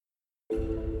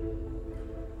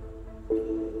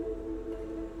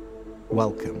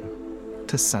Welcome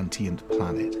to Sentient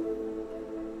Planet.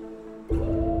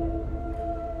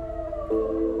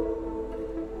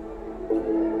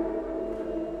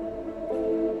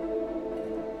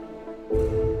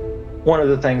 One of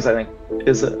the things I think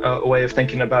is a way of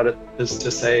thinking about it is to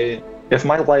say, if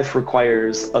my life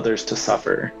requires others to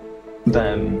suffer,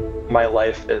 then my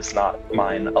life is not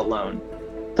mine alone,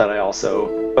 that I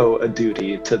also owe a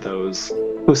duty to those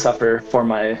who suffer for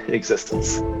my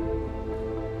existence.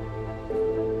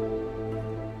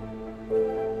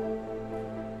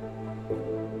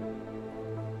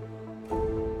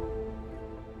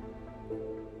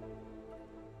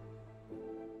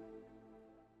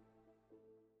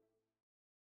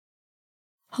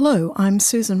 Hello, I'm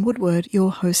Susan Woodward, your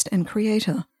host and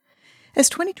creator. As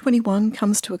 2021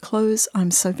 comes to a close, I'm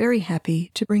so very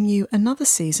happy to bring you another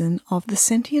season of the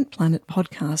Sentient Planet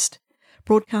podcast,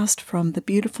 broadcast from the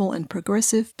beautiful and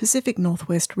progressive Pacific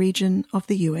Northwest region of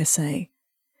the USA.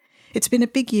 It's been a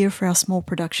big year for our small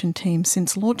production team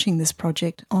since launching this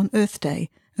project on Earth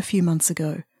Day a few months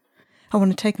ago. I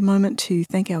want to take a moment to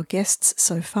thank our guests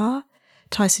so far,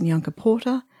 Tyson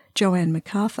Yunkaporta, Joanne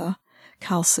MacArthur,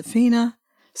 Carl Safina,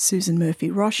 Susan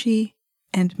Murphy-Roshi,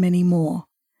 and many more.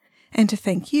 And to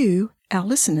thank you, our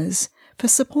listeners, for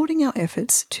supporting our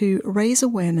efforts to raise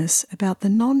awareness about the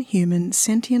non-human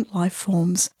sentient life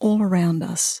forms all around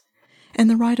us, and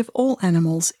the right of all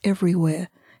animals everywhere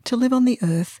to live on the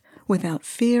earth without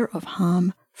fear of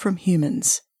harm from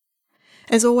humans.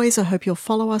 As always, I hope you'll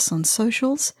follow us on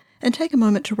socials and take a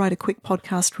moment to write a quick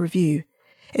podcast review.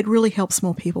 It really helps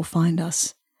more people find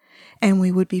us. And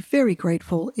we would be very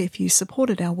grateful if you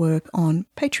supported our work on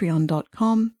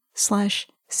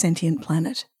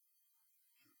patreon.com/sentientplanet.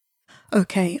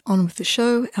 Okay, on with the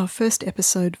show, our first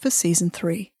episode for Season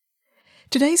 3.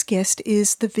 Today's guest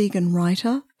is the vegan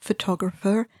writer,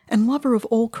 photographer, and lover of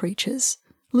all creatures,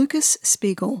 Lucas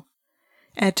Spiegel.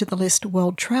 Add to the list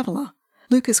world traveller.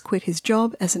 Lucas quit his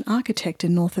job as an architect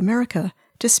in North America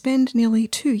to spend nearly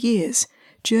 2 years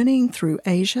journeying through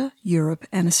Asia, Europe,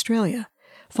 and Australia,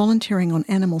 volunteering on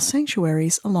animal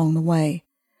sanctuaries along the way.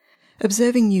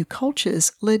 Observing new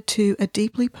cultures led to a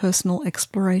deeply personal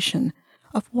exploration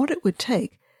of what it would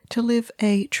take to live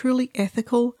a truly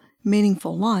ethical,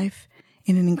 meaningful life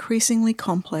in an increasingly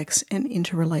complex and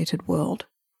interrelated world.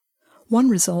 One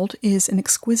result is an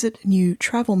exquisite new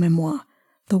travel memoir,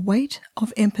 The Weight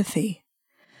of Empathy.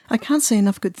 I can't say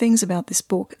enough good things about this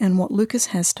book and what Lucas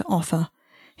has to offer.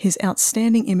 His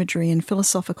outstanding imagery and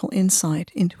philosophical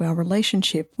insight into our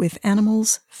relationship with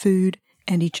animals, food,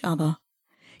 and each other.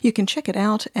 You can check it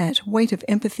out at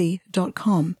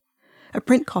weightofempathy.com. A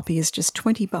print copy is just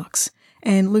 $20,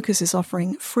 and Lucas is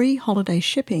offering free holiday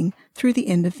shipping through the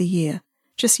end of the year.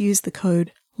 Just use the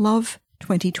code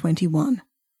LOVE2021.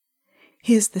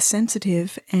 Here's the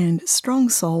sensitive and strong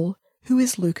soul who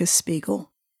is Lucas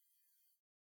Spiegel.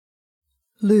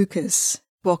 Lucas,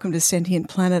 welcome to Sentient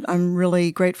Planet. I'm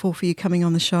really grateful for you coming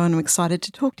on the show, and I'm excited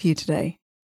to talk to you today.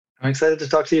 I'm excited to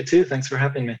talk to you too. Thanks for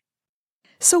having me.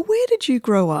 So where did you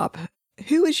grow up?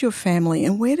 Who is your family,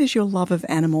 and where does your love of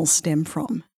animals stem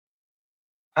from?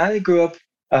 I grew up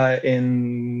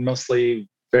in mostly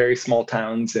very small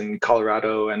towns in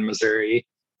Colorado and Missouri.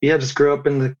 Yeah, just grew up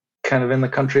in the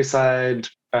countryside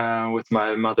with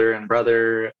my mother and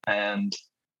brother, and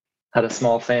had a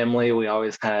small family. We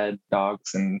always had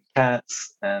dogs and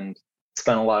cats, and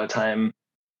spent a lot of time,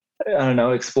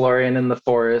 exploring in the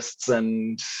forests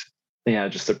and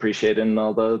just appreciating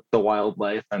all the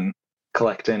wildlife and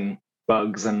collecting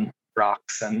bugs and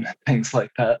rocks and things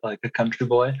like that, like a country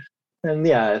boy. And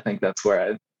I think that's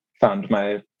where I found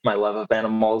my love of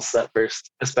animals at first,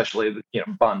 especially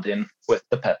bonding with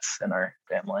the pets in our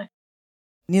family.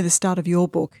 Near the start of your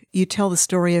book, you tell the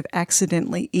story of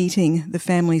accidentally eating the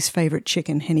family's favourite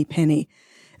chicken, Henny Penny.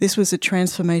 This was a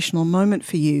transformational moment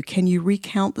for you. Can you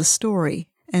recount the story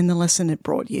and the lesson it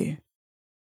brought you?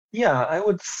 Yeah, I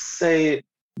would say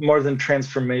more than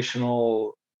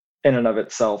transformational in and of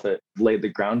itself, it laid the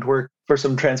groundwork for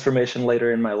some transformation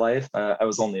later in my life. I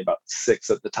was only about 6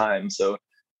 at the time, so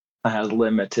I had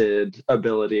limited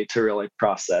ability to really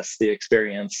process the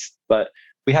experience. But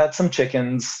we had some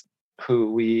chickens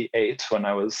who we ate when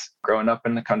I was growing up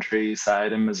in the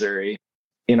countryside in Missouri.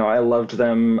 I loved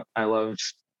them. I loved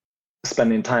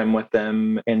spending time with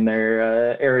them in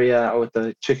their area out with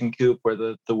the chicken coop where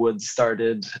the woods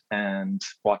started, and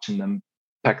watching them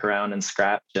peck around and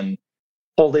scratch, and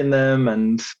holding them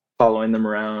and following them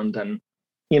around. And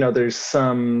there's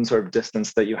some sort of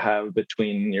distance that you have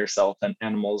between yourself and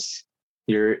animals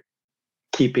you're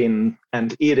keeping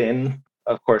and eating.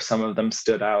 Of course, some of them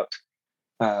stood out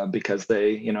because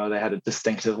they had a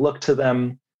distinctive look to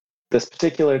them. This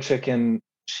particular chicken,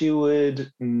 she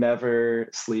would never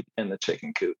sleep in the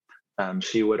chicken coop.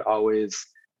 She would always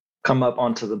come up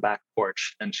onto the back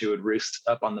porch, and she would roost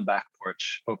up on the back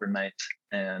porch overnight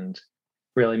and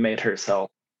really made herself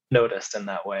noticed in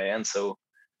that way. And so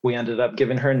we ended up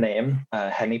giving her a name,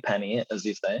 Henny Penny, as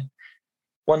you say.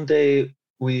 One day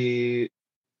we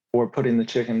were putting the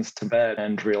chickens to bed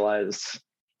and realized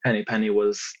Henny Penny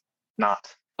was not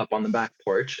up on the back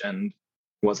porch and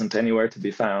wasn't anywhere to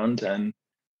be found. And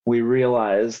we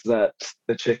realized that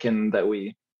the chicken that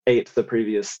we ate the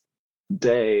previous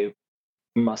day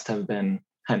must have been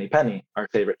Henny Penny, our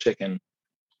favorite chicken.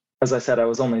 As I said, I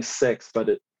was only 6, but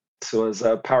it was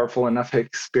a powerful enough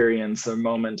experience, a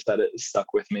moment that it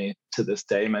stuck with me to this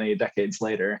day, many decades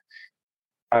later.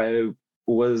 I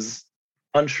was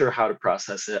unsure how to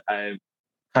process it. I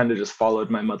kind of just followed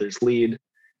my mother's lead,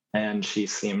 and she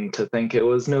seemed to think it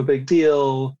was no big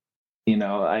deal.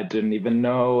 I didn't even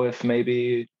know if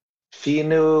maybe she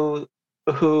knew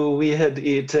who we had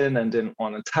eaten and didn't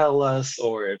want to tell us,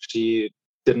 or if she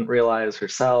didn't realize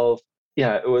herself.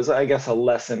 Yeah, it was, I guess, a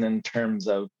lesson in terms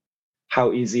of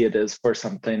how easy it is for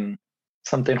something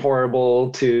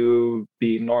horrible to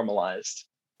be normalized,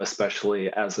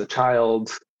 especially as a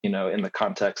child, in the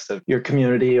context of your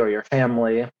community or your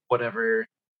family. Whatever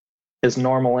is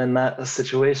normal in that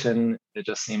situation, it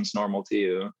just seems normal to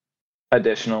you.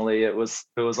 Additionally, it was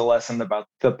a lesson about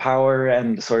the power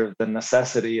and sort of the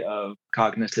necessity of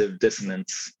cognitive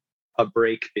dissonance, a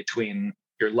break between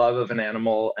your love of an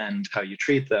animal and how you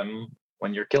treat them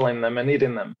when you're killing them and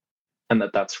eating them, and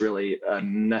that's really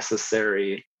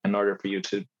necessary in order for you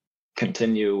to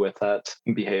continue with that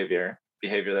behavior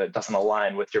that doesn't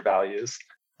align with your values.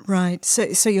 Right.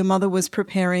 So your mother was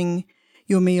preparing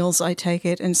your meals, I take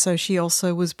it, and so she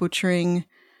also was butchering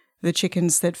the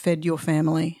chickens that fed your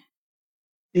family.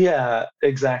 Yeah,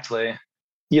 exactly.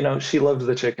 She loved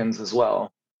the chickens as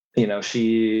well.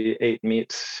 She ate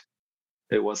meat.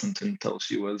 It wasn't until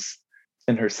she was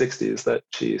in her 60s that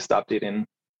she stopped eating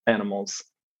animals.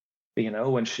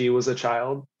 When she was a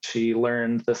child, she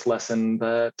learned this lesson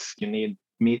that you need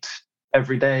meat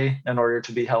every day in order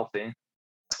to be healthy.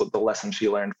 That's what the lesson she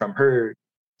learned from her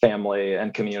family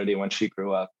and community when she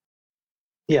grew up.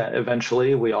 Yeah,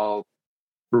 eventually we all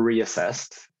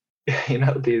reassessed,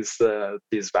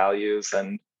 these values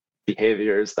and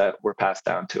behaviors that were passed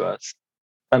down to us.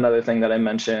 Another thing that I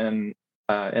mention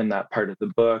in that part of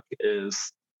the book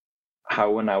is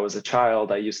how when I was a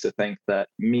child, I used to think that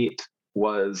meat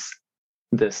was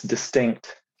this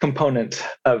distinct component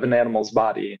of an animal's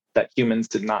body that humans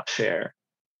did not share.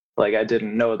 Like, I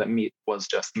didn't know that meat was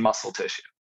just muscle tissue.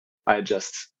 I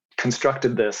just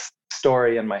constructed this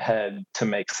story in my head to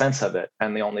make sense of it.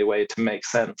 And the only way to make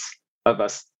sense of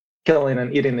us killing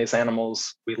and eating these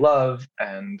animals we love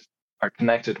and are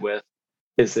connected with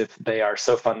is if they are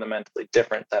so fundamentally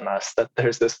different than us that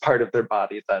there's this part of their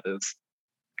body that is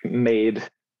made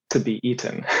to be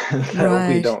eaten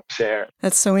that we don't share.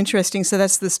 That's so interesting. So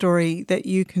that's the story that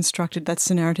you constructed, that's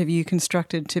the narrative you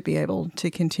constructed to be able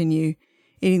to continue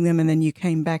eating them, and then you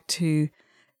came back to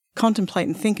contemplate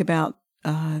and think about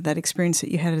that experience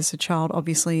that you had as a child,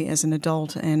 obviously as an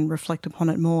adult, and reflect upon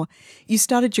it more. You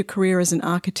started your career as an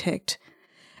architect,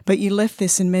 but you left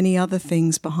this and many other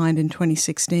things behind in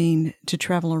 2016 to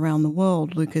travel around the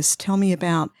world. Lucas, tell me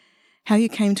about how you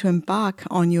came to embark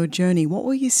on your journey. What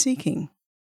were you seeking?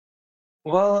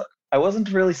 Well, I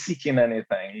wasn't really seeking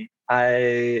anything.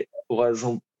 I was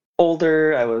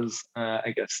older. I was,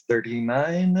 I guess,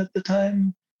 39 at the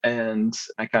time. And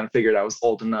I kind of figured I was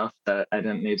old enough that I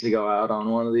didn't need to go out on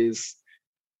one of these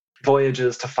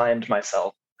voyages to find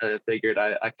myself. I figured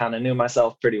I kind of knew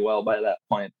myself pretty well by that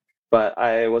point. But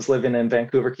I was living in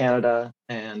Vancouver, Canada,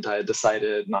 and I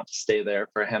decided not to stay there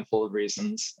for a handful of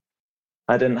reasons.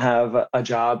 I didn't have a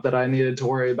job that I needed to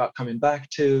worry about coming back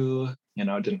to.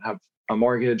 I didn't have a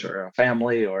mortgage or a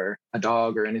family or a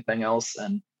dog or anything else.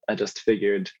 And I just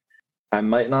figured I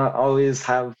might not always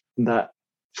have that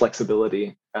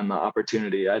flexibility and the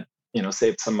opportunity. I,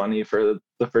 saved some money for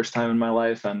the first time in my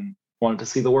life and wanted to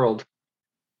see the world.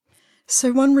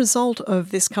 So one result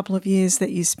of this couple of years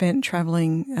that you spent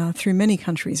traveling through many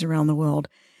countries around the world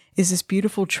is this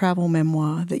beautiful travel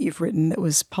memoir that you've written that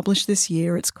was published this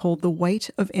year. It's called The Weight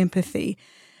of Empathy.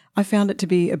 I found it to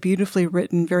be a beautifully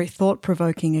written, very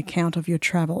thought-provoking account of your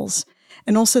travels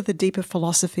and also the deeper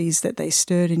philosophies that they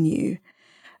stirred in you.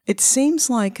 It seems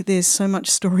like there's so much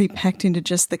story packed into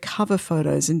just the cover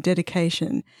photos and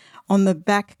dedication. On the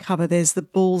back cover, there's the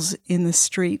bulls in the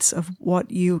streets of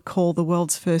what you call the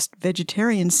world's first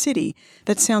vegetarian city.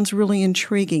 That sounds really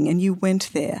intriguing, and you went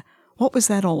there. What was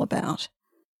that all about?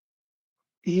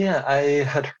 Yeah, I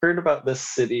had heard about this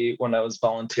city when I was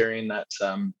volunteering at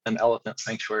an elephant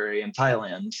sanctuary in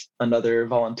Thailand. Another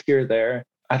volunteer there.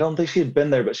 I don't think she had been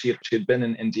there, but she had been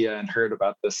in India and heard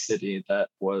about this city that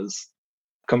was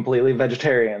completely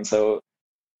vegetarian. So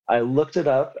I looked it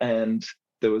up, and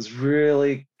there was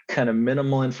really kind of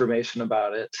minimal information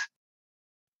about it.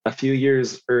 A few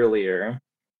years earlier,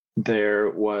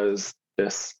 there was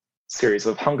this series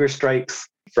of hunger strikes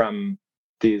from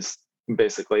these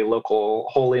basically local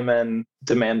holy men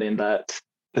demanding that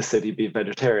the city be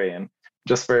vegetarian.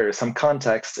 Just for some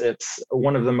context, it's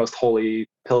one of the most holy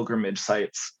pilgrimage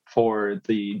sites for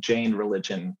the Jain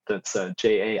religion. That's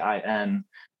Jain,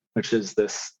 which is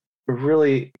this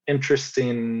really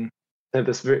interesting, they have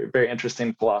this very, very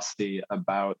interesting philosophy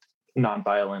about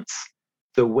nonviolence.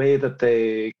 The way that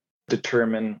they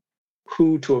determine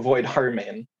who to avoid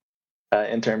harming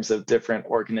in terms of different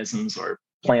organisms or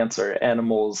plants or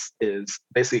animals is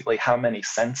basically how many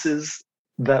senses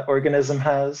that organism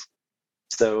has.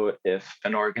 So if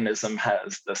an organism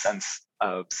has the sense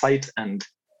of sight and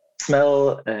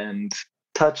smell and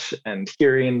touch and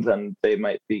hearing, then they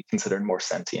might be considered more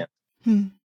sentient. Hmm.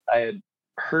 I had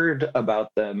heard about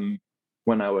them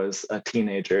when I was a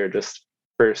teenager, just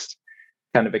first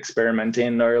kind of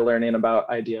experimenting or learning about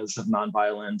ideas of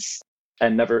nonviolence,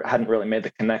 and never hadn't really made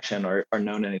the connection or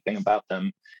known anything about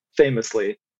them.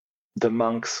 Famously, the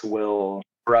monks will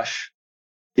brush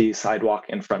the sidewalk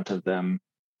in front of them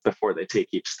before they take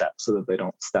each step so that they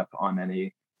don't step on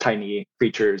any tiny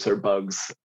creatures or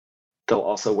bugs. They'll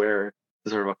also wear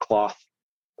sort of a cloth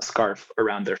scarf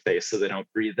around their face so they don't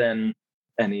breathe in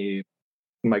any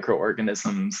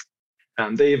microorganisms.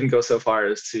 They even go so far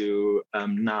as to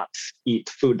not eat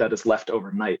food that is left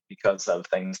overnight because of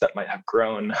things that might have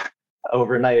grown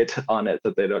overnight on it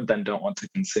that they don't want to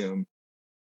consume.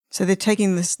 So they're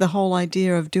taking the whole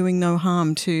idea of doing no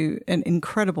harm to an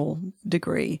incredible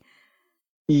degree.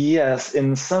 Yes,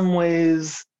 in some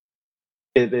ways,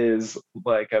 it is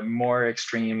like a more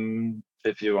extreme,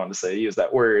 if you want to say, use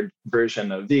that word,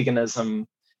 version of veganism.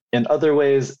 In other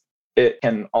ways, it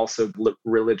can also look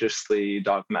religiously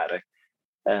dogmatic,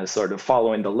 as sort of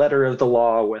following the letter of the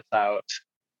law without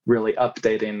really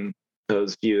updating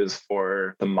those views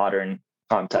for the modern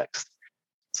context.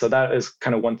 So that is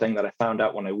kind of one thing that I found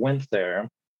out when I went there.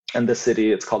 And the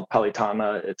city, it's called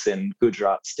Palitana. It's in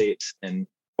Gujarat state in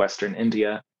Western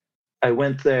India. I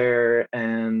went there,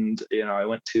 and I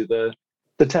went to the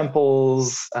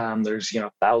temples. There's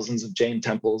thousands of Jain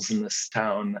temples in this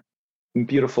town.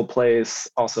 Beautiful place,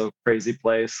 also crazy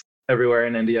place. Everywhere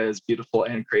in India is beautiful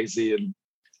and crazy, and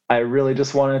I really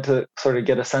just wanted to sort of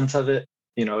get a sense of it.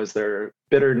 Is there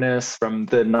bitterness from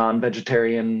the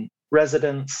non-vegetarian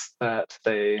residents that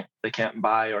they can't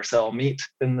buy or sell meat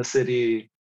in the city?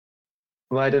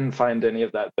 Well, I didn't find any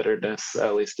of that bitterness,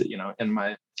 at least in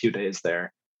my few days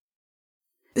there.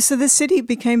 So the city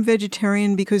became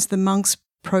vegetarian because the monks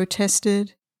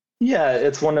protested? Yeah,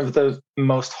 it's one of the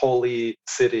most holy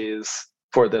cities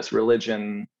for this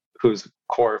religion, whose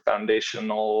core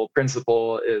foundational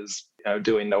principle is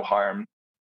doing no harm.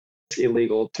 It's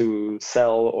illegal to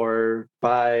sell or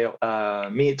buy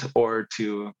meat or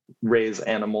to raise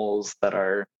animals that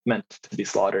are meant to be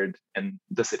slaughtered in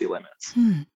the city limits.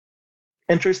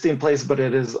 Interesting place, but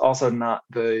it is also not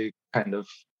the kind of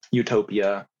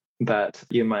utopia that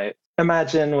you might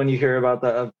imagine when you hear about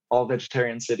the all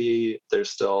vegetarian city. There's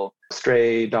still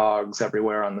stray dogs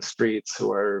everywhere on the streets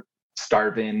who are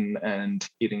starving and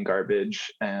eating garbage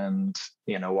and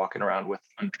walking around with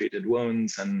untreated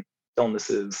wounds and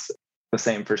illnesses. The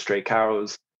same for stray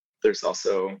cows. There's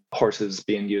also horses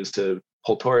being used to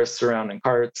pull tourists around in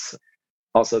carts.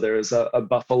 Also, there is a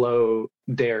buffalo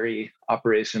dairy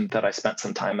operation that I spent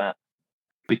some time at.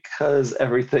 Because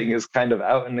everything is kind of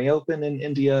out in the open in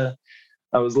India,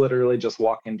 I was literally just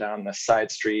walking down this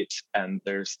side street, and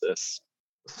there's this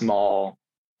small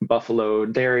buffalo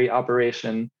dairy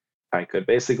operation. I could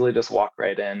basically just walk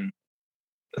right in,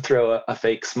 throw a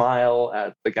fake smile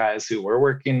at the guys who were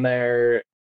working there.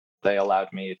 They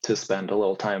allowed me to spend a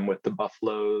little time with the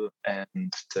buffalo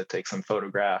and to take some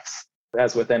photographs.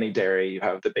 As with any dairy, you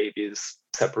have the babies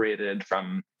separated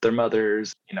from their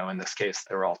mothers. In this case,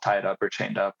 they were all tied up or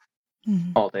chained up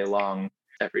all day long,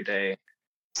 every day.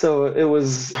 So it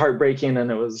was heartbreaking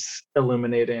and it was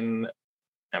illuminating.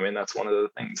 I mean, that's one of the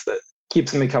things that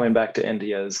keeps me coming back to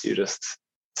India, is you just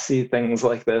see things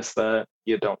like this that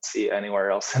you don't see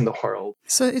anywhere else in the world.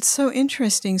 So it's so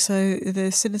interesting. So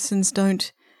the citizens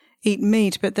don't eat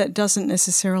meat, but that doesn't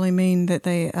necessarily mean that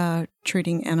they are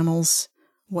treating animals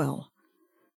well.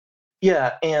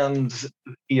 Yeah, and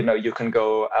you can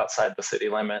go outside the city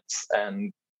limits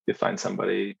and you find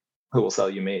somebody who will sell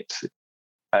you meat,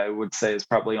 I would say is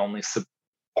probably only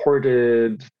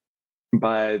supported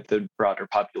by the broader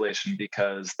population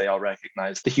because they all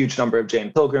recognize the huge number of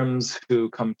Jain pilgrims who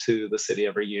come to the city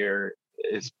every year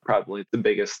is probably the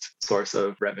biggest source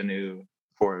of revenue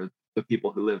for the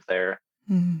people who live there.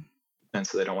 Mm. And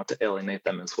so they don't want to alienate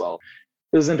them as well.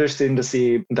 It was interesting to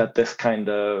see that this kind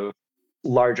of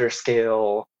larger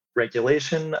scale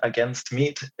regulation against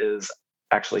meat is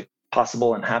actually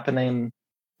possible and happening,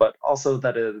 but also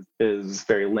that it is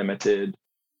very limited.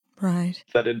 Right.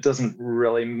 That it doesn't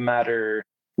really matter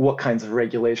what kinds of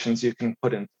regulations you can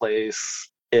put in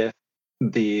place if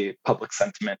the public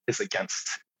sentiment is against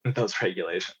those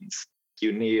regulations.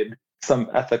 You need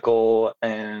some ethical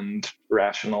and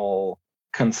rational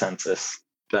consensus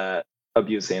that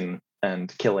abusing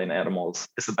and killing animals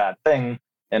is a bad thing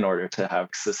in order to have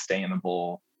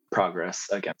sustainable progress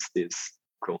against these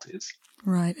cruelties.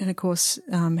 Right. And of course,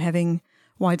 having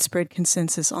widespread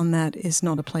consensus on that is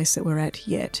not a place that we're at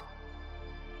yet.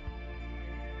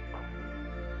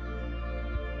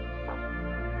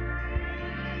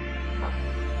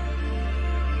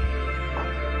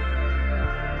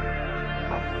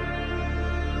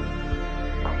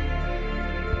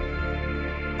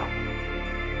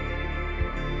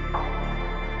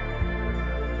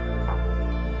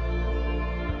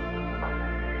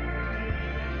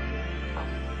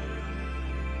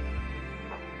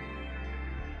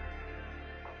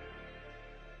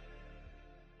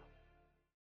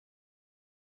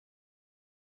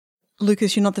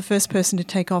 Lucas, you're not the first person to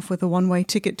take off with a one-way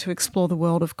ticket to explore the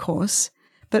world, of course,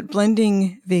 but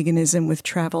blending veganism with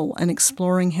travel and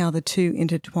exploring how the two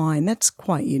intertwine, that's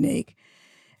quite unique.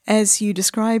 As you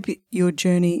describe your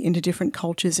journey into different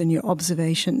cultures and your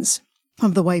observations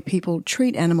of the way people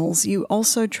treat animals, you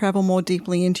also travel more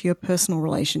deeply into your personal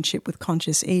relationship with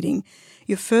conscious eating.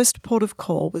 Your first port of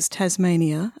call was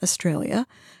Tasmania, Australia,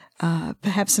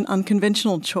 perhaps an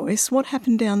unconventional choice. What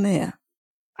happened down there?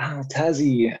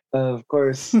 Tassie, of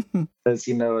course, as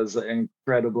you know, is an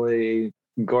incredibly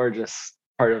gorgeous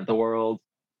part of the world.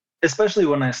 Especially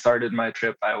when I started my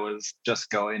trip, I was just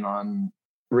going on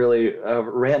really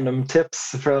random tips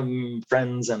from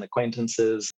friends and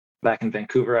acquaintances. Back in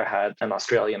Vancouver, I had an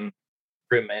Australian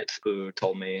roommate who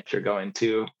told me, if you're going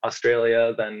to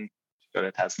Australia, then go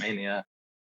to Tasmania.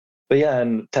 But yeah,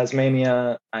 in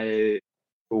Tasmania, I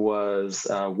was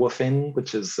woofing,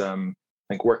 which is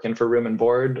like working for room and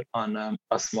board on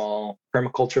a small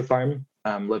permaculture farm,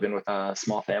 living with a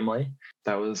small family.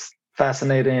 That was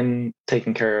fascinating,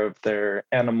 taking care of their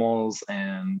animals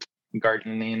and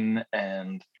gardening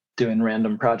and doing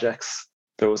random projects.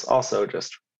 There was also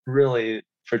just really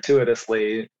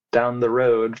fortuitously down the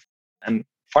road a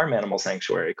farm animal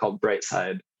sanctuary called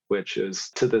Brightside, which is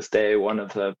to this day one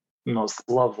of the most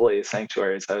lovely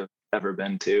sanctuaries I've ever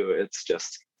been to. It's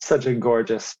just such a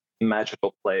gorgeous,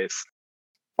 magical place.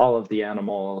 All of the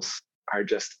animals are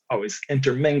just always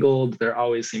intermingled. There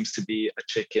always seems to be a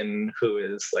chicken who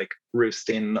is like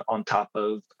roosting on top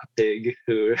of a pig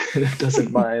who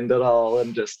doesn't mind at all.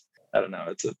 And just, I don't know,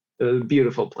 it's a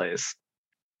beautiful place.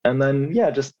 And then,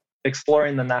 yeah, just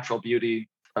exploring the natural beauty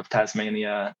of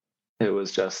Tasmania, it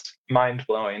was just mind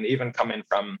blowing, even coming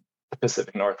from the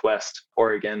Pacific Northwest,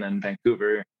 Oregon and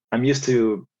Vancouver. I'm used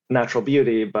to natural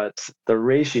beauty, but the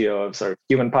ratio of sort of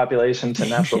human population to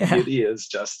natural beauty is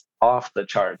just off the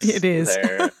charts. It is.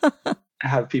 There.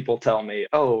 Have people tell me,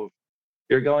 oh,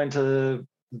 you're going to,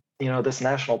 this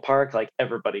national park, like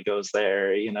everybody goes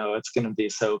there, it's going to be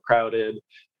so crowded,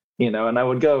 and I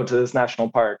would go to this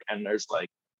national park and there's like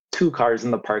 2 cars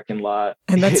in the parking lot.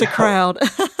 And that's a crowd.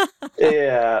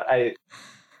 Yeah.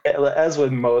 As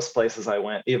with most places I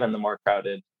went, even the more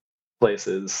crowded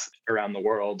places around the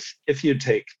world, if you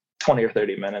take 20 or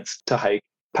 30 minutes to hike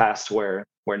past where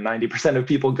 90% of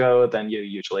people go, then you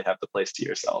usually have the place to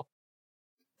yourself.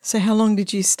 So how long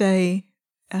did you stay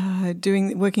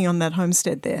working on that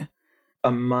homestead there?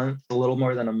 A month, a little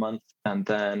more than a month. And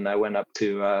then I went up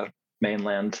to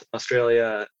mainland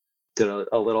Australia, did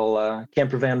a little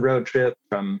camper van road trip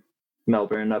from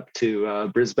Melbourne up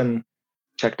to Brisbane,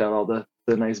 checked out all the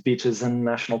nice beaches and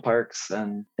national parks,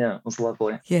 and yeah, it was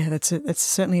lovely. Yeah, that's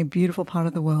certainly a beautiful part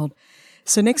of the world.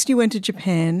 So next you went to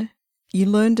Japan. You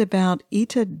learned about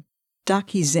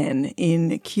Itadakizen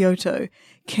in Kyoto.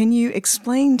 Can you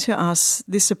explain to us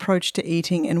this approach to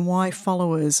eating and why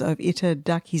followers of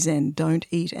Itadakizen don't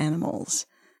eat animals?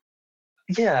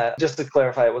 Yeah, just to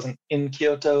clarify, it wasn't in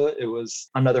Kyoto. It was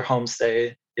another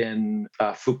homestay in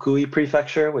Fukui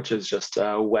Prefecture, which is just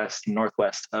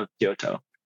northwest of Kyoto.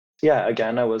 Yeah,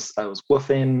 again, I was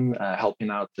woofing, helping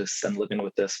out and living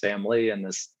with this family in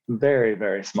this very,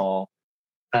 very small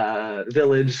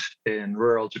village in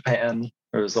rural Japan.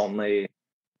 There was only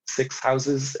 6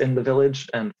 houses in the village,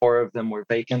 and 4 of them were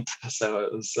vacant. So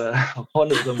it was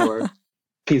one of them were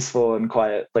peaceful and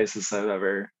quiet places I've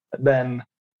ever been.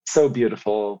 So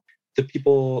beautiful. The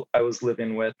people I was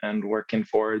living with and working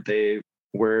for, they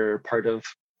were part of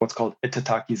what's called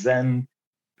Itataki Zen.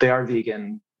 They are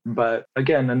vegan, but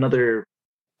again, another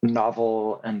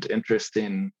novel and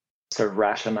interesting sort of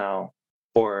rationale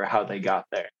for how they got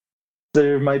there.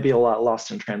 There might be a lot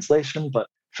lost in translation, but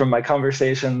from my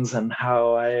conversations and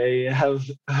how I have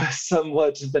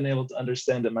somewhat been able to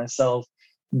understand it myself,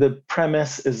 the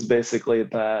premise is basically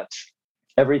that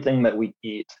everything that we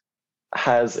eat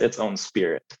has its own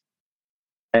spirit.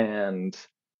 And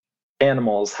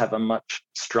animals have a much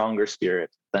stronger spirit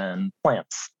than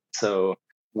plants. So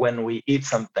when we eat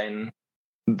something,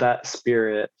 that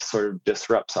spirit sort of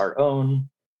disrupts our own.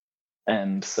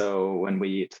 And so when we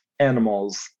eat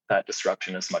animals, that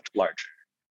disruption is much larger.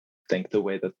 I think the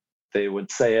way that they would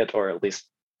say it, or at least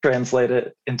translate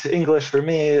it into English for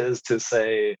me, is to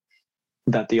say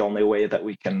that the only way that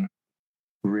we can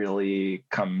really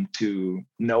come to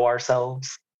know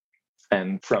ourselves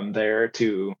and from there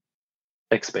to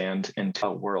expand into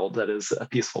a world that is a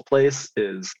peaceful place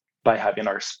is by having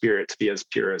our spirit be as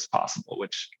pure as possible,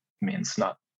 which means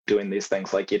not doing these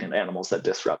things like eating animals that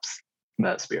disrupts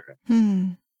that spirit.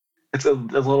 It's a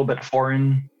little bit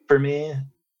foreign for me.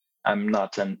 I'm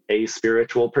not an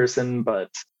aspiritual person, but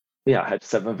yeah, I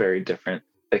just have a very different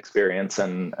experience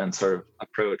and sort of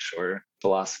approach or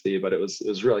philosophy. But it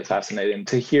was really fascinating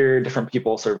to hear different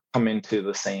people sort of coming to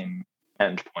the same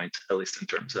end point, at least in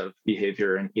terms of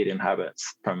behavior and eating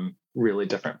habits from really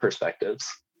different perspectives.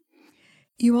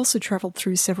 You also traveled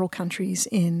through several countries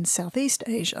in Southeast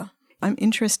Asia. I'm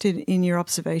interested in your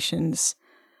observations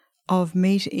of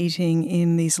meat eating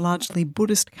in these largely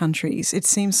Buddhist countries. It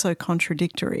seems so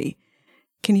contradictory.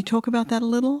 Can you talk about that a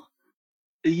little?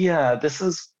 Yeah, this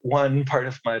is one part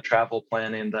of my travel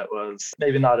planning that was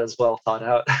maybe not as well thought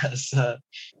out as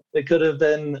it could have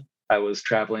been. I was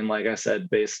traveling, like I said,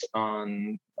 based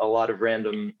on a lot of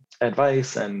random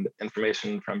advice and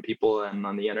information from people and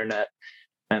on the internet.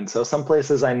 And so some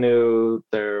places I knew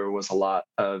there was a lot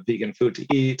of vegan food to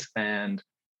eat, and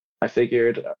I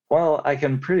figured, well, I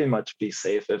can pretty much be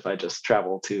safe if I just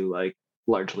travel to like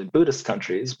largely Buddhist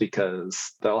countries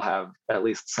because they'll have at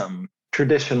least some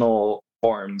traditional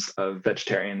forms of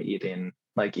vegetarian eating.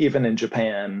 Like even in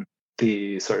Japan,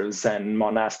 the sort of Zen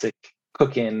monastic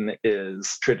cooking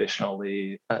is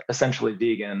traditionally essentially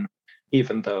vegan,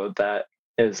 even though that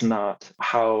is not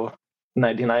how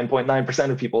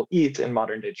 99.9% of people eat in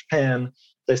modern day Japan.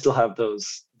 They still have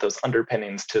those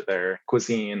underpinnings to their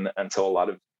cuisine, and so a lot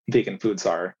of vegan foods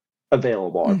are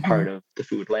available and part of the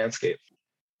food landscape.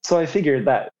 So I figured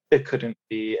that it couldn't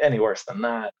be any worse than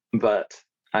that, but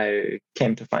I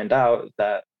came to find out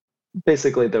that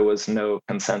basically there was no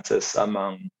consensus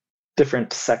among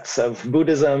different sects of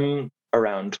Buddhism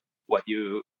around what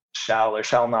you shall or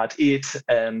shall not eat,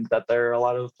 and that there are a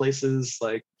lot of places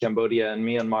like Cambodia and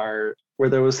Myanmar where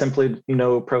there was simply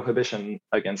no prohibition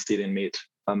against eating meat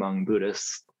among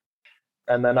Buddhists.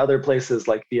 And then other places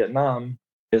like Vietnam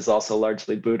is also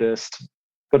largely Buddhist,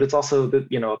 but it's also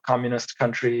a communist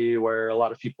country where a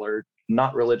lot of people are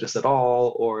not religious at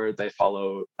all, or they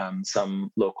follow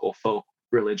some local folk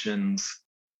religions.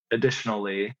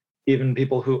 Additionally, even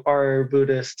people who are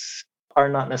Buddhists are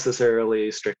not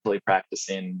necessarily strictly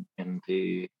practicing in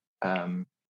the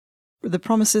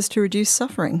promises to reduce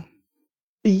suffering.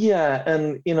 Yeah,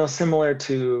 and similar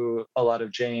to a lot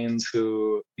of Jains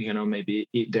who maybe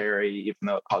eat dairy even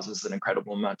though it causes an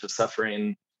incredible amount of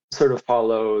suffering, sort of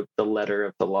follow the letter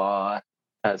of the law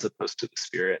as opposed to the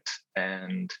spirit.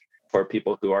 And for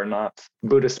people who are not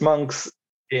Buddhist monks,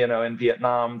 in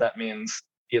Vietnam, that means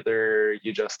either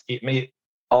you just eat meat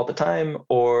all the time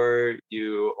or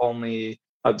you only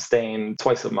abstain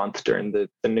twice a month during the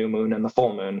new moon and the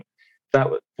full moon. That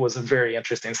was a very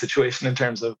interesting situation in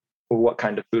terms of what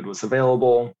kind of food was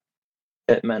available.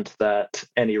 It meant that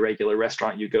any regular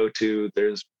restaurant you go to,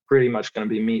 there's pretty much going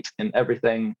to be meat in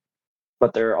everything,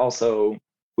 but there are also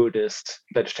Buddhist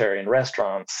vegetarian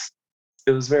restaurants.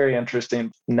 It was very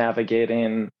interesting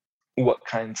navigating what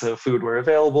kinds of food were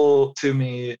available to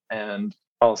me and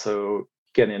also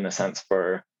getting a sense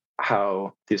for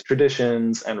how these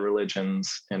traditions and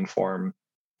religions inform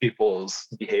people's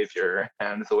behavior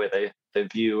and the way they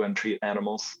view and treat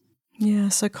animals. Yeah,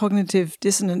 so cognitive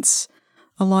dissonance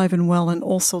alive and well in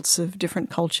all sorts of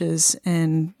different cultures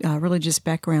and religious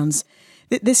backgrounds.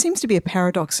 There seems to be a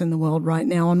paradox in the world right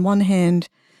now. On one hand,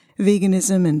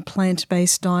 veganism and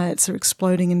plant-based diets are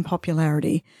exploding in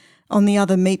popularity. On the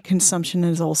other, meat consumption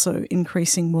is also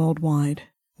increasing worldwide.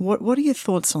 What are your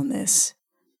thoughts on this?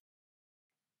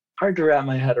 Hard to wrap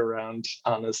my head around,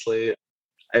 honestly.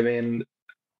 I mean,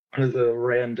 one of the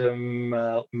random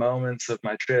moments of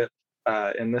my trip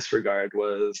in this regard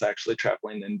was actually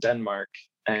traveling in Denmark.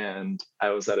 And I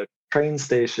was at a train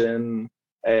station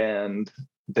and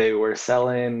they were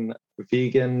selling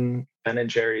vegan Ben &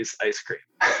 Jerry's ice cream.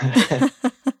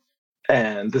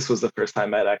 And this was the first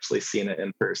time I'd actually seen it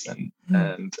in person.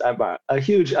 And I'm a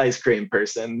huge ice cream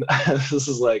person. This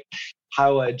is like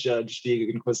how I judge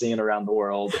vegan cuisine around the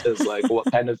world, is like what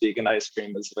kind of vegan ice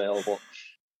cream is available.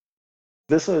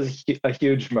 This was a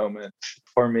huge moment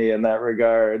for me in that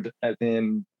regard. I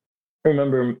mean, I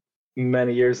remember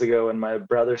many years ago when my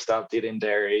brother stopped eating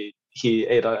dairy, he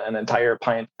ate an entire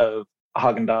pint of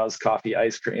Haagen-Dazs coffee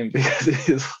ice cream because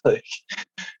he's like,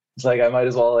 it's like I might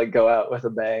as well like go out with a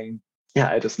bang. Yeah,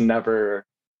 I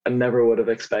never would have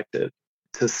expected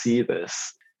to see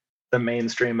this, the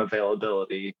mainstream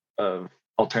availability of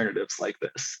alternatives like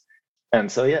this.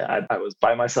 And so, yeah, I was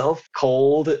by myself,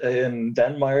 cold in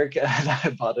Denmark, and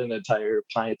I bought an entire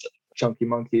pint of Chunky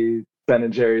Monkey Ben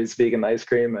 & Jerry's vegan ice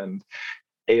cream and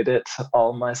ate it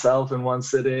all myself in one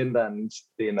sitting and,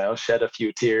 shed a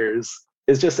few tears.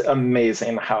 It's just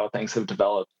amazing how things have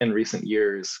developed in recent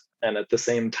years. And at the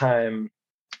same time,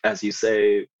 as you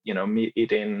say, meat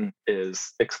eating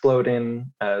is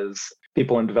exploding as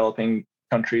people in developing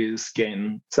countries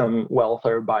gain some wealth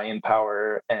or buying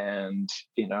power and,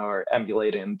 are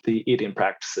emulating the eating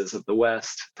practices of the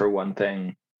West, for one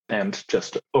thing, and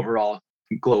just overall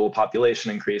global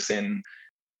population increasing.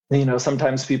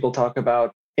 Sometimes people talk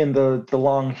about in the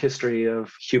long history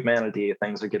of humanity,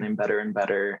 things are getting better and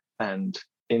better. And,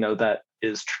 that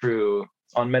is true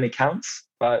on many counts,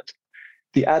 but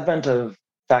the advent of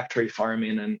factory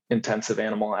farming and intensive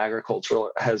animal agriculture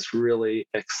has really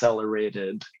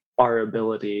accelerated our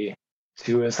ability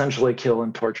to essentially kill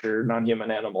and torture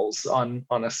non-human animals on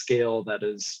a scale that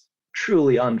is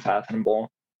truly unfathomable.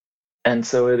 And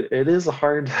so it is a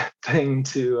hard thing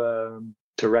to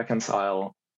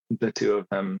reconcile the two of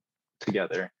them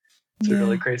together. It's a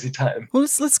really crazy time. Well,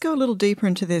 let's go a little deeper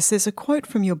into this. There's a quote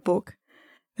from your book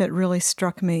that really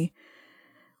struck me.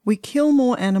 "We kill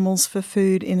more animals for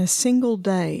food in a single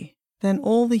day than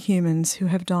all the humans who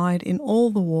have died in all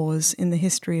the wars in the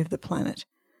history of the planet."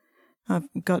 I've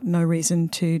got no reason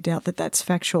to doubt that that's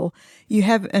factual. You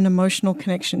have an emotional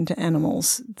connection to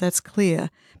animals, that's clear.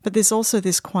 But there's also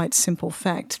this quite simple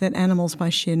fact that animals by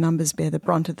sheer numbers bear the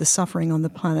brunt of the suffering on the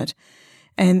planet.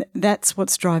 And that's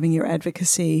what's driving your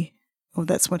advocacy, or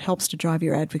that's what helps to drive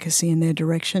your advocacy in their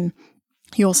direction.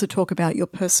 You also talk about your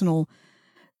personal,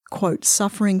 quote,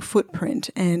 suffering footprint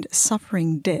and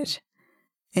suffering debt,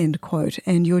 end quote,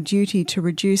 and your duty to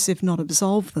reduce, if not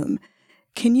absolve them.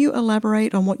 Can you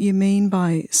elaborate on what you mean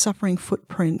by suffering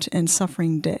footprint and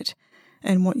suffering debt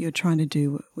and what you're trying to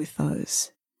do with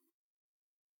those?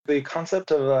 The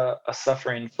concept of a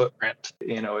suffering footprint,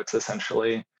 it's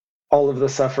essentially all of the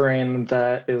suffering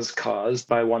that is caused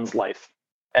by one's life.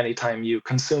 Anytime you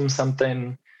consume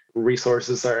something,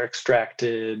 resources are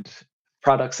extracted,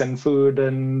 products and food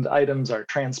and items are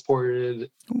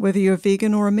transported. Whether you're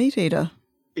vegan or a meat eater.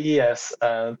 Yes,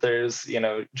 there's,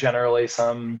 generally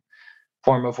some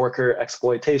form of worker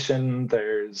exploitation.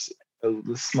 There's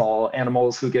small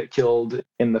animals who get killed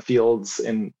in the fields,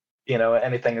 and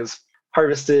anything is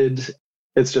harvested.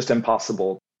 It's just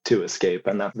impossible to escape,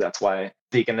 and that's why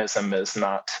veganism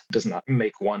does not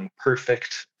make one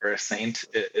perfect or a saint.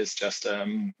 It is just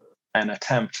an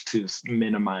attempt to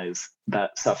minimize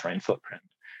that suffering footprint.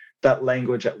 That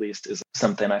language, at least, is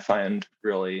something I find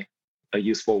really a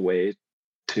useful way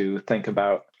to think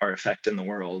about our effect in the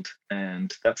world.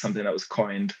 And that's something that was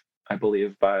coined, I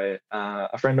believe, by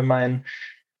a friend of mine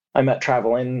I met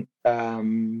traveling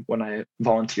when I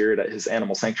volunteered at his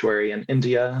animal sanctuary in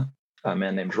India, a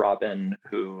man named Robin,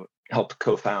 who helped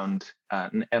co-found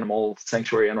an animal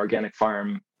sanctuary and organic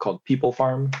farm called People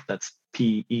Farm. That's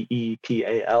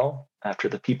Peepal, after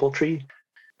the people tree.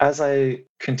 As I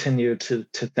continued to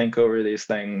think over these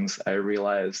things, I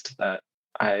realized that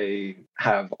I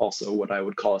have also what I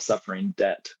would call a suffering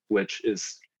debt, which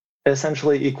is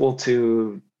essentially equal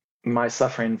to my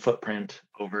suffering footprint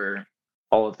over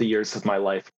all of the years of my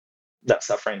life. That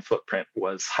suffering footprint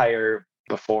was higher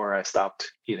before I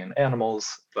stopped eating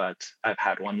animals, but I've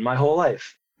had one my whole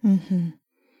life. Mm-hmm.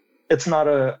 It's not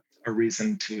a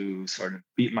reason to sort of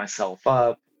beat myself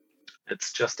up.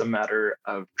 It's just a matter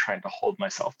of trying to hold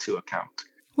myself to account.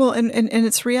 Well, and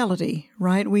it's reality,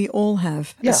 right? We all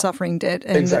have a suffering debt.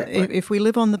 And exactly. If we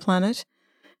live on the planet,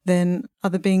 then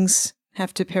other beings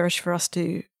have to perish for us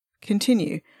to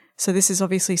continue. So this is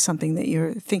obviously something that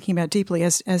you're thinking about deeply,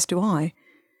 as do I.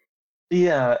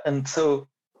 Yeah, and so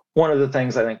one of the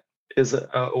things I think is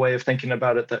a way of thinking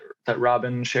about it that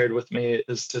Robin shared with me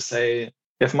is to say,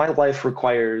 if my life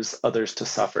requires others to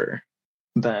suffer,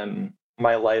 then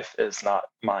my life is not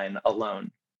mine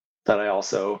alone, that I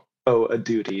also owe a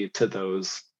duty to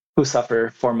those who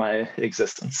suffer for my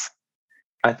existence.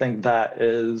 I think that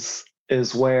is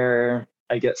where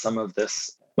I get some of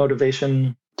this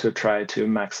motivation to try to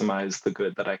maximize the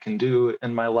good that I can do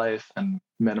in my life and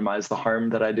minimize the harm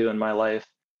that I do in my life.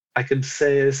 I could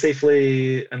say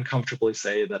safely and comfortably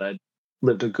say that I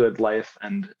lived a good life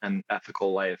and an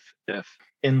ethical life if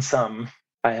in sum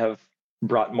I have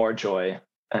brought more joy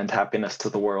and happiness to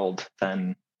the world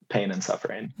than pain and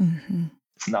suffering. Mm-hmm.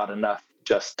 It's not enough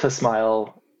just to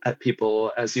smile at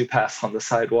people as you pass on the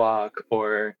sidewalk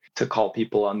or to call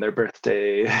people on their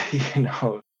birthday.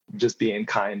 Just being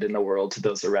kind in the world to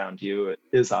those around you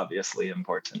is obviously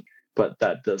important, but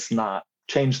that does not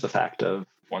change the fact of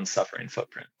one's suffering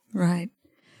footprint. Right.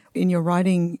 In your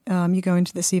writing, you go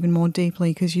into this even more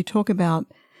deeply because you talk about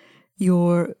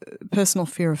your personal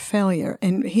fear of failure.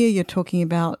 And here you're talking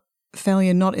about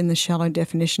failure not in the shallow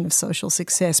definition of social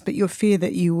success, but your fear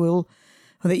that you will,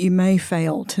 or that you may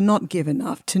fail, to not give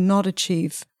enough, to not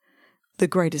achieve the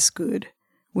greatest good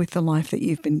with the life that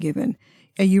you've been given.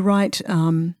 You write,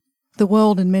 the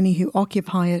world and many who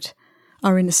occupy it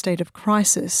are in a state of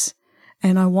crisis,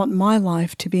 and I want my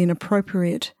life to be an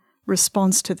appropriate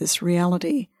response to this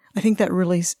reality. I think that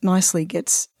really nicely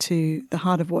gets to the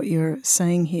heart of what you're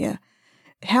saying here.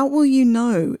 How will you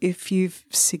know if you've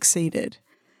succeeded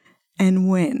and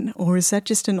when? Or is that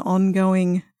just an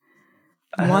ongoing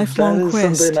lifelong quest?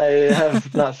 That is something I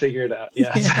have not figured out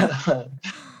yet. Yeah.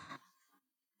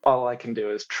 All I can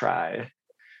do is try.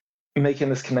 Making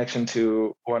this connection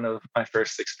to one of my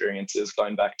first experiences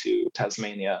going back to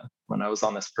Tasmania when I was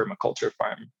on this permaculture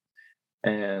farm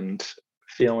and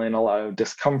feeling a lot of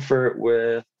discomfort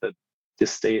with the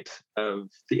state of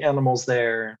the animals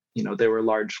there. They were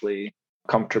largely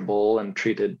comfortable and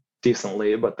treated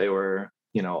decently, but they were,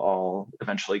 all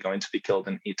eventually going to be killed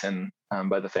and eaten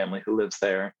by the family who lives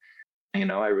there.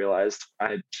 I realized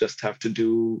I just have to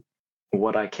do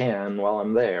what I can while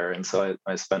I'm there. And so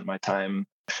I spent my time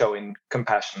showing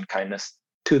compassion and kindness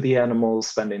to the animals,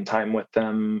 spending time with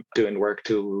them, doing work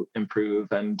to improve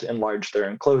and enlarge their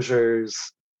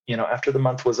enclosures. After the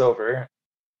month was over,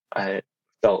 I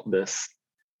felt this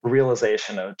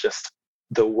realization of just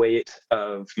the weight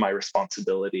of my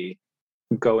responsibility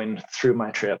going through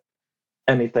my trip.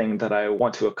 Anything that I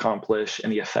want to accomplish,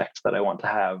 any effect that I want to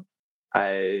have,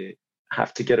 I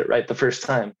have to get it right the first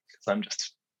time because I'm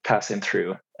just passing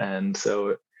through. And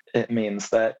so it means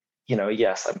that,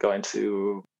 yes, I'm going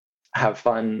to have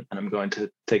fun and I'm going to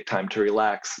take time to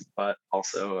relax, but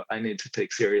also I need to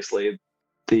take seriously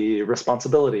the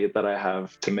responsibility that I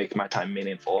have to make my time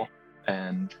meaningful.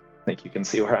 And I think you can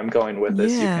see where I'm going with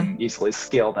this. Yeah. You can easily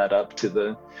scale that up to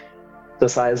the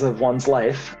size of one's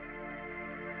life.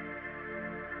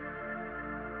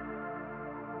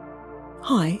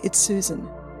 Hi, it's Susan.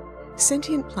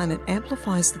 Sentient Planet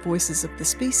amplifies the voices of the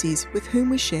species with whom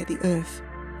we share the Earth,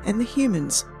 and the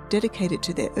humans dedicated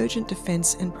to their urgent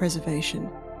defence and preservation.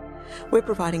 We're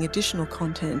providing additional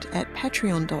content at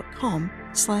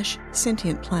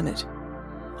patreon.com/sentientplanet.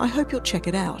 I hope you'll check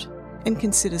it out and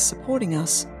consider supporting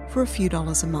us for a few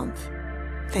dollars a month.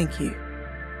 Thank you.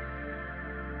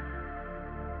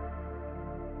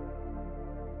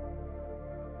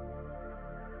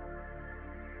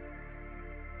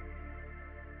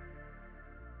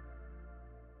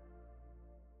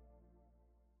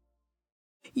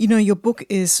 Your book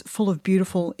is full of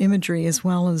beautiful imagery as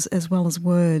well as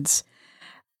words,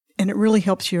 and it really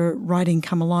helps your writing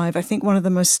come alive. I think one of the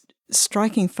most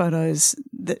striking photos,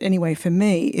 that anyway for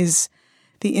me, is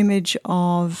the image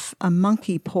of a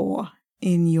monkey paw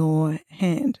in your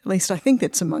hand. At least I think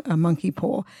that's a monkey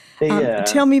paw. Yeah.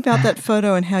 Tell me about that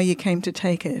photo and how you came to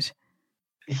take it.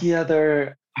 Yeah,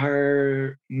 there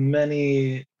are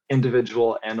many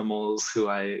individual animals who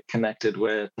I connected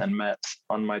with and met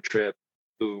on my trip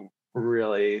who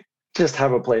really just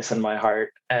have a place in my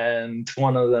heart. And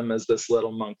one of them is this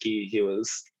little monkey. He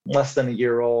was less than a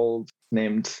year old,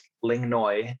 named Ling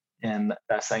Noi, in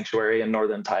a sanctuary in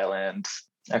northern Thailand.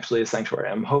 Actually, a sanctuary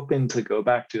I'm hoping to go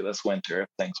back to this winter if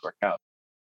things work out.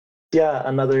 Yeah,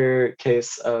 another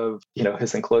case of,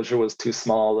 his enclosure was too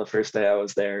small the first day I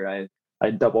was there.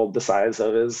 I doubled the size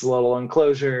of his little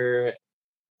enclosure.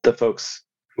 The folks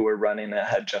who were running it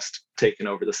had just taken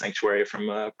over the sanctuary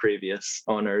from previous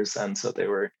owners, and so they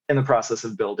were in the process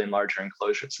of building larger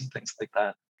enclosures and things like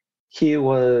that. He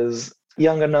was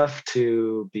young enough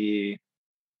to be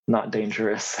not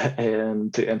dangerous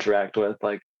and to interact with,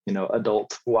 like,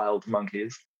 adult wild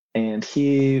monkeys. And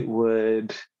he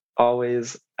would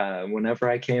always, whenever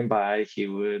I came by, he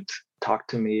would talk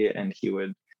to me and he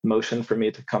would motion for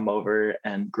me to come over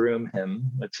and groom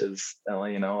him, which is,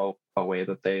 a way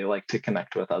that they like to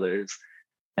connect with others.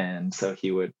 And so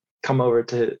he would come over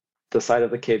to the side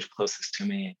of the cage closest to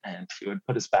me and he would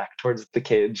put his back towards the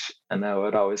cage, and I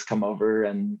would always come over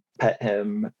and pet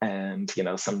him. And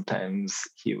sometimes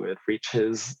he would reach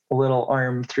his little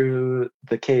arm through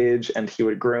the cage and he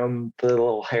would groom the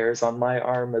little hairs on my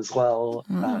arm as well,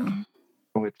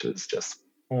 which is just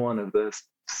one of the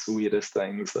sweetest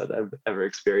things that I've ever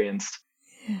experienced.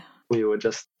 Yeah. We would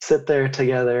just sit there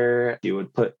together. He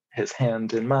would put his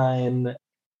hand in mine.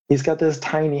 He's got this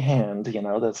tiny hand,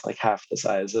 that's like half the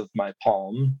size of my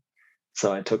palm.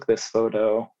 So I took this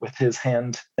photo with his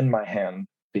hand in my hand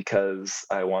because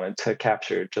I wanted to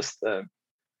capture just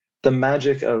the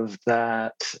magic of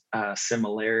that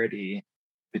similarity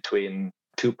between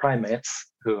two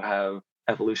primates who have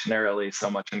evolutionarily so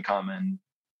much in common.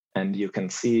 And you can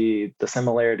see the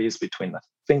similarities between the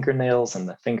fingernails and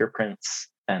the fingerprints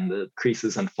and the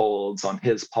creases and folds on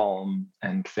his palm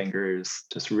and fingers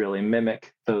just really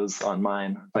mimic those on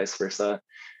mine, vice versa.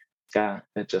 Yeah,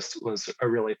 it just was a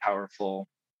really powerful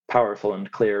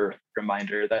and clear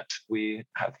reminder that we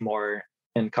have more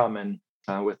in common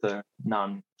with the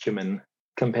non-human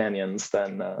companions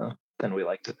than we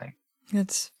like to think.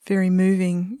 It's very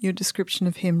moving, your description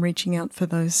of him reaching out for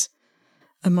those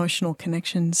emotional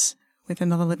connections with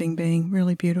another living being.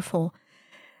 Really beautiful.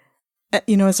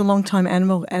 As a long-time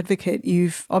animal advocate,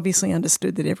 you've obviously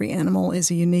understood that every animal is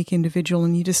a unique individual,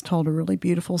 and you just told a really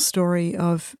beautiful story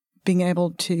of being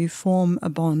able to form a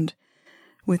bond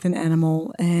with an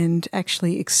animal and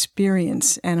actually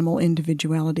experience animal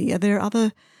individuality. Are there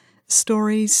other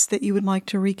stories that you would like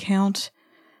to recount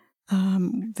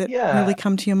that really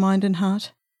come to your mind and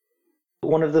heart?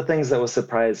 One of the things that was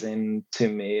surprising to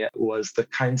me was the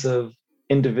kinds of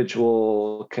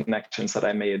individual connections that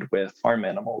I made with farm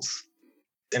animals.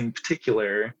 In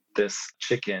particular, this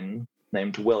chicken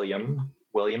named William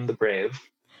the Brave,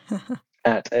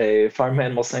 at a farm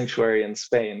animal sanctuary in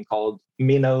Spain called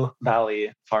Mino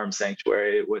Valley Farm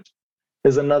Sanctuary, which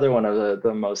is another one of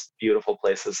the most beautiful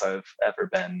places I've ever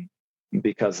been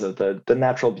because of the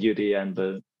natural beauty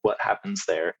and what happens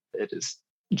there. It is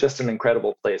just an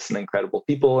incredible place, and incredible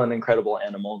people and incredible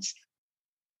animals.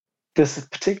 This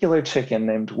particular chicken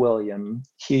named William,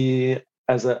 he,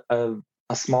 as a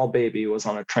small baby, was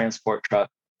on a transport truck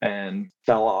and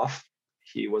fell off.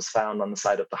 He was found on the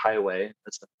side of the highway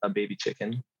as a baby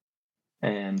chicken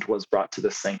and was brought to the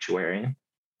sanctuary.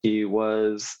 He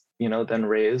was, then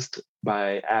raised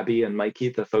by Abby and Mikey,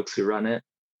 the folks who run it.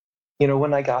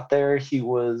 When I got there, he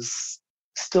was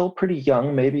still pretty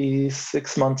young, maybe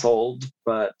 6 months old,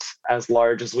 but as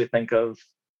large as we think of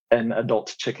an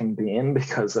adult chicken being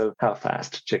because of how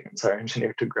fast chickens are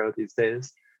engineered to grow these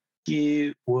days.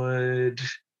 He would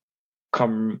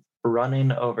come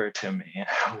running over to me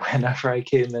whenever I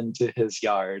came into his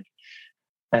yard.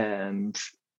 And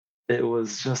it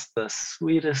was just the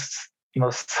sweetest,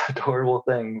 most adorable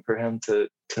thing for him to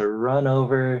run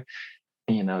over.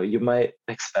 You might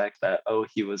expect that,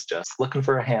 he was just looking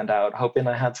for a handout, hoping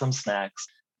I had some snacks.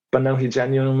 But no, he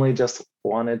genuinely just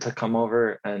wanted to come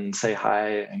over and say hi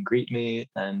and greet me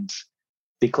and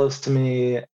be close to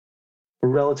me.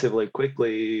 Relatively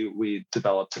quickly, we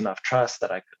developed enough trust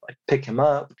that I could pick him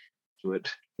up. He would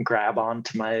grab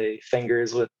onto my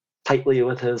fingers tightly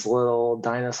with his little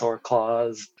dinosaur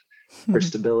claws for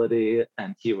stability,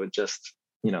 and he would just,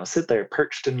 sit there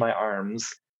perched in my arms,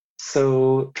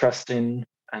 so trusting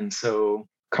and so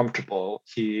comfortable.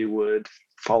 He would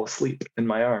fall asleep in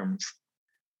my arms.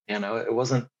 It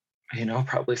wasn't,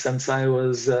 probably since I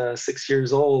was 6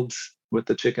 years old with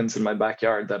the chickens in my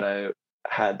backyard that I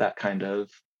had that kind of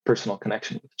personal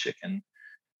connection with the chicken.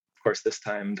 Of course, this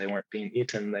time they weren't being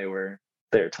eaten. They were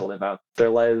there to live out their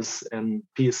lives in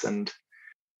peace and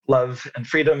love and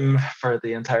freedom for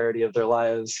the entirety of their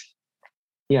lives.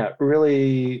 Yeah,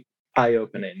 really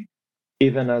eye-opening,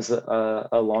 even as a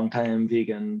longtime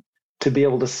vegan, to be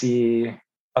able to see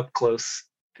up close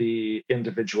the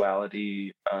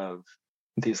individuality of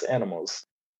these animals.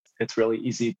 It's really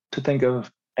easy to think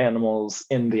of animals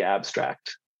in the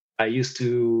abstract. I used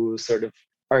to sort of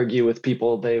argue with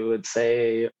people. They would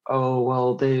say, oh,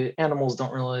 well, the animals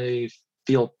don't really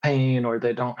feel pain, or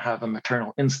they don't have a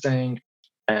maternal instinct.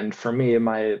 And for me,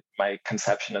 my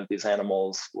conception of these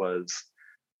animals was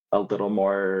a little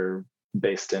more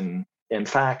based in in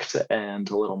fact and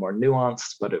a little more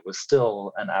nuanced, but it was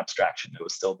still an abstraction. It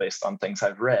was still based on things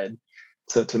I've read.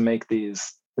 So to make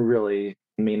these really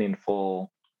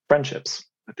meaningful friendships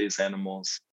with these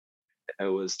animals, it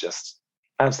was just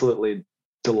absolutely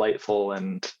delightful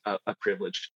and a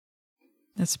privilege.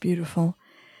 That's beautiful.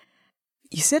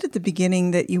 You said at the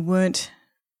beginning that you weren't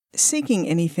seeking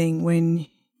anything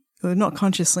or not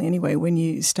consciously anyway, when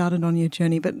you started on your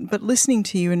journey, but listening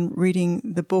to you and reading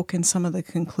the book and some of the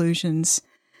conclusions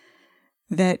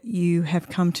that you have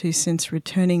come to since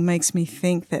returning makes me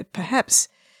think that perhaps,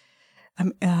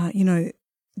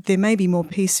 there may be more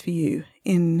peace for you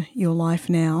in your life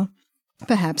now,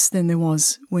 perhaps than there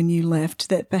was when you left,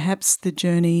 that perhaps the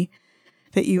journey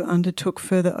that you undertook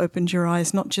further opened your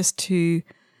eyes not just to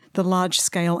the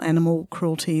large-scale animal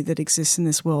cruelty that exists in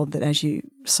this world that, as you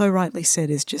so rightly said,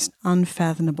 is just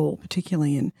unfathomable,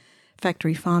 particularly in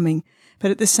factory farming.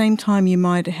 But at the same time, you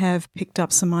might have picked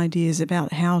up some ideas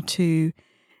about how to,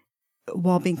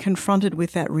 while being confronted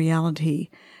with that reality,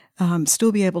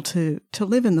 still be able to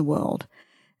live in the world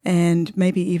and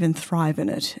maybe even thrive in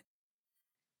it.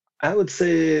 I would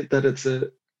say that it's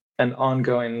an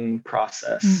ongoing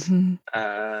process.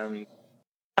 Mm-hmm.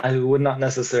 I would not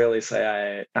necessarily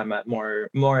say I'm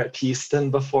more at peace than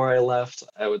before I left.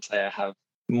 I would say I have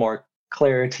more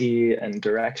clarity and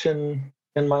direction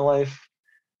in my life,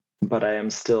 but I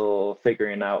am still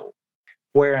figuring out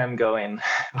where I'm going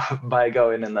by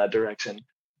going in that direction.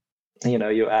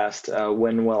 You asked,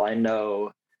 when will I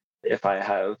know if I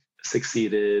have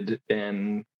succeeded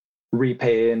in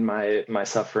repaying my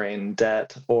suffering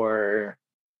debt or,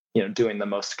 doing the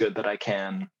most good that I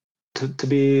can. To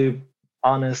be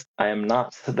honest, I am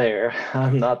not there.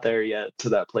 I'm not there yet to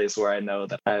that place where I know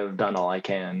that I've done all I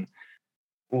can.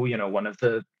 One of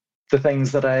the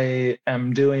things that I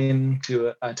am doing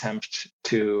to attempt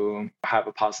to have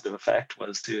a positive effect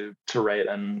was to write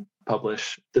and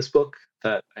publish this book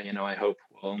that, I hope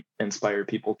will inspire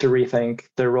people to rethink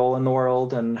their role in the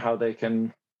world and how they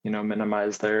can,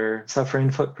 minimize their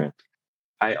suffering footprint.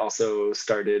 I also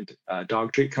started a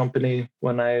dog treat company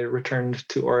when I returned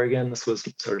to Oregon. This was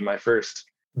sort of my first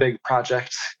big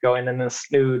project going in this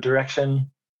new direction.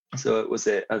 So it was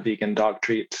a vegan dog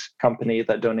treat company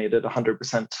that donated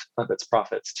 100% of its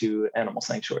profits to animal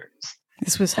sanctuaries.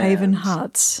 This was Haven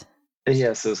Hearts.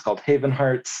 Yes, it was called Haven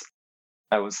Hearts.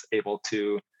 I was able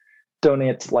to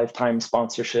donate lifetime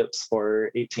sponsorships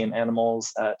for 18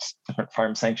 animals at different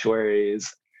farm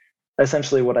sanctuaries.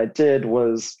 Essentially what I did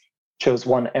was chose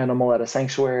one animal at a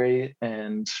sanctuary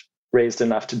and raised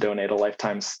enough to donate a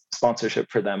lifetime sponsorship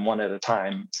for them one at a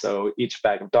time. So each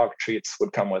bag of dog treats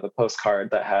would come with a postcard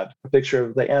that had a picture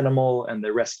of the animal and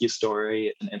their rescue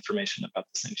story and information about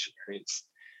the sanctuaries.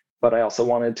 But I also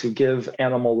wanted to give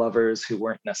animal lovers who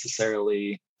weren't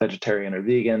necessarily vegetarian or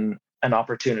vegan an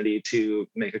opportunity to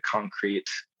make a concrete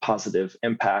positive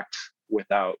impact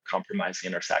without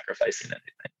compromising or sacrificing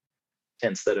anything.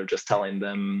 Instead of just telling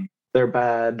them they're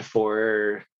bad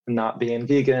for not being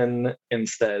vegan,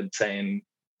 instead saying,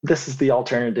 this is the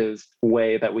alternative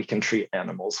way that we can treat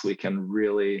animals. We can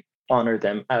really honor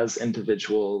them as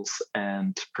individuals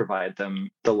and provide them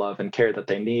the love and care that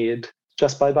they need.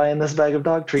 Just by buying this bag of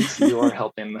dog treats, you are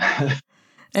helping them.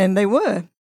 And they were.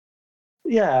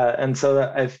 Yeah, and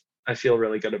so I feel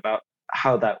really good about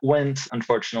how that went.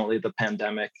 Unfortunately, the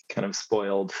pandemic kind of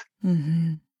spoiled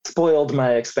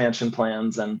my expansion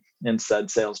plans, and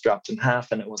instead sales dropped in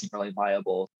half and it wasn't really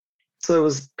viable. So it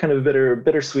was kind of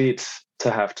bittersweet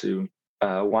to have to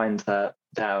wind that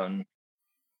down.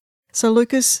 So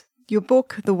Lucas, your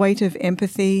book, The Weight of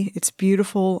Empathy, it's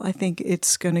beautiful. I think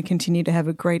it's going to continue to have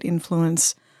a great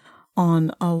influence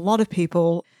on a lot of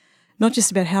people, not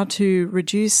just about how to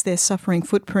reduce their suffering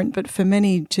footprint, but for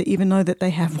many to even know that they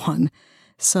have one.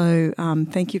 So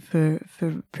thank you for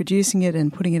producing it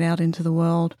and putting it out into the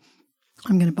world.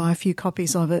 I'm going to buy a few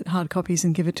copies of it, hard copies,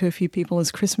 and give it to a few people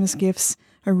as Christmas gifts.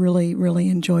 I really, really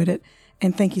enjoyed it.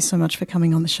 And thank you so much for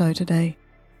coming on the show today.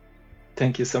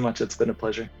 Thank you so much. It's been a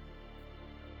pleasure.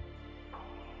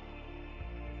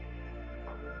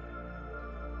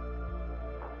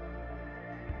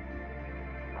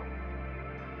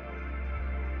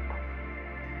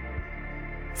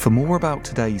 For more about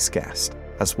today's guest,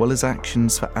 as well as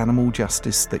actions for animal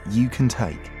justice that you can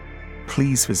take,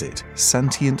 please visit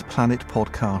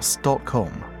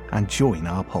sentientplanetpodcast.com and join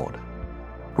our pod.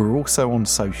 We're also on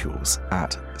socials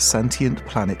at Sentient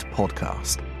Planet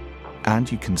Podcast,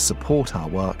 and you can support our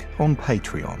work on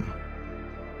Patreon.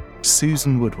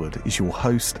 Susan Woodward is your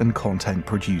host and content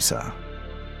producer.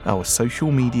 Our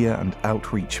social media and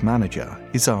outreach manager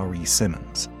is R.E.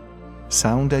 Simmons.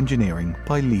 Sound engineering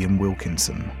by Liam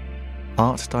Wilkinson.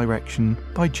 Art direction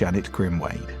by Janet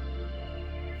Grimwade.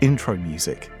 Intro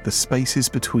music, The Spaces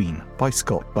Between by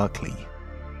Scott Buckley.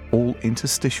 All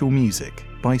interstitial music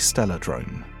by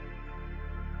Stelladrone.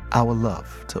 Our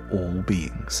love to all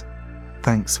beings.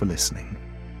 Thanks for listening.